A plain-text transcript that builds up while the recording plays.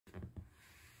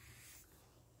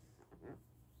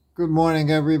Good morning,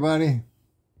 everybody.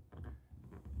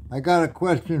 I got a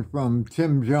question from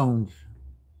Tim Jones.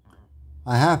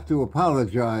 I have to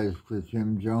apologize to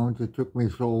Tim Jones. It took me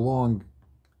so long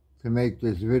to make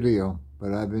this video,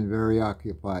 but I've been very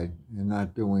occupied and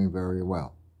not doing very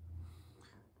well.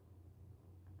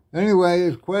 Anyway,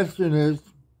 his question is,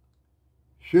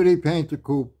 should he paint the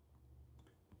coop?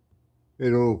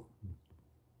 It'll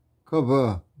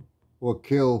cover or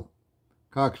kill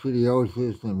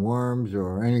coccidiosis and worms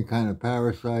or any kind of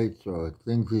parasites or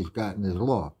things he's got in his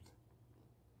loft.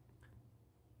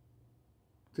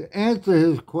 To answer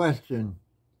his question,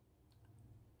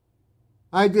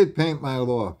 I did paint my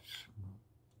lofts,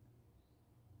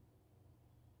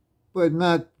 but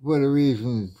not for the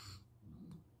reasons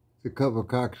to cover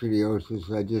coccidiosis.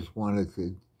 I just wanted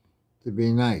to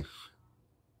be nice.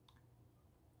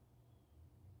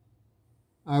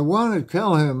 I want to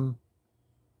tell him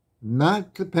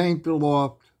not to paint the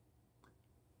loft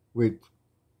with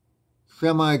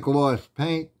semi-gloss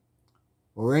paint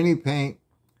or any paint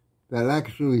that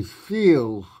actually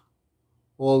seals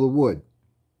all the wood.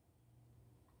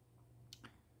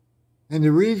 And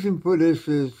the reason for this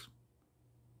is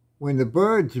when the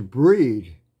birds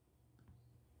breed,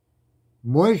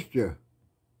 moisture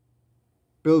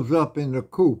builds up in the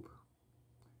coop,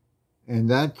 and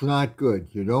that's not good.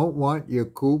 You don't want your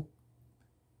coop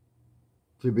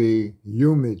to be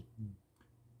humid.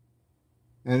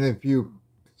 And if you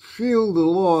seal the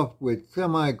loft with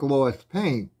semi-gloss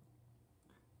paint,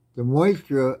 the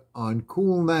moisture on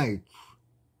cool nights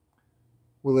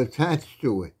will attach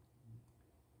to it.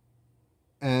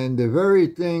 And the very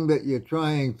thing that you're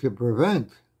trying to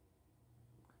prevent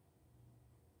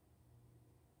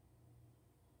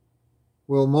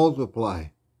will multiply.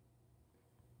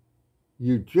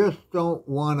 You just don't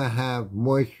want to have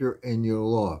moisture in your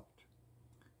loft.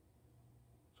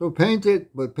 So paint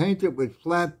it, but paint it with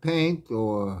flat paint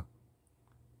or,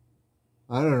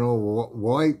 I don't know,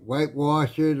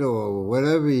 whitewash it or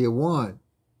whatever you want.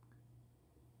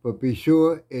 But be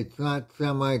sure it's not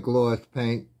semi-gloss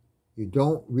paint. You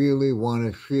don't really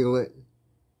want to seal it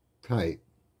tight.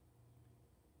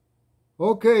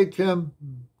 Okay, Tim,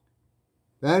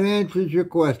 that answers your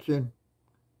question.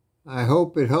 I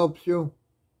hope it helps you.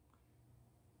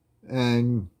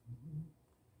 And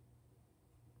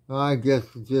I guess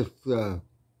just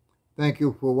thank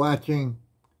you for watching,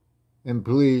 and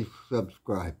please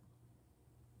subscribe.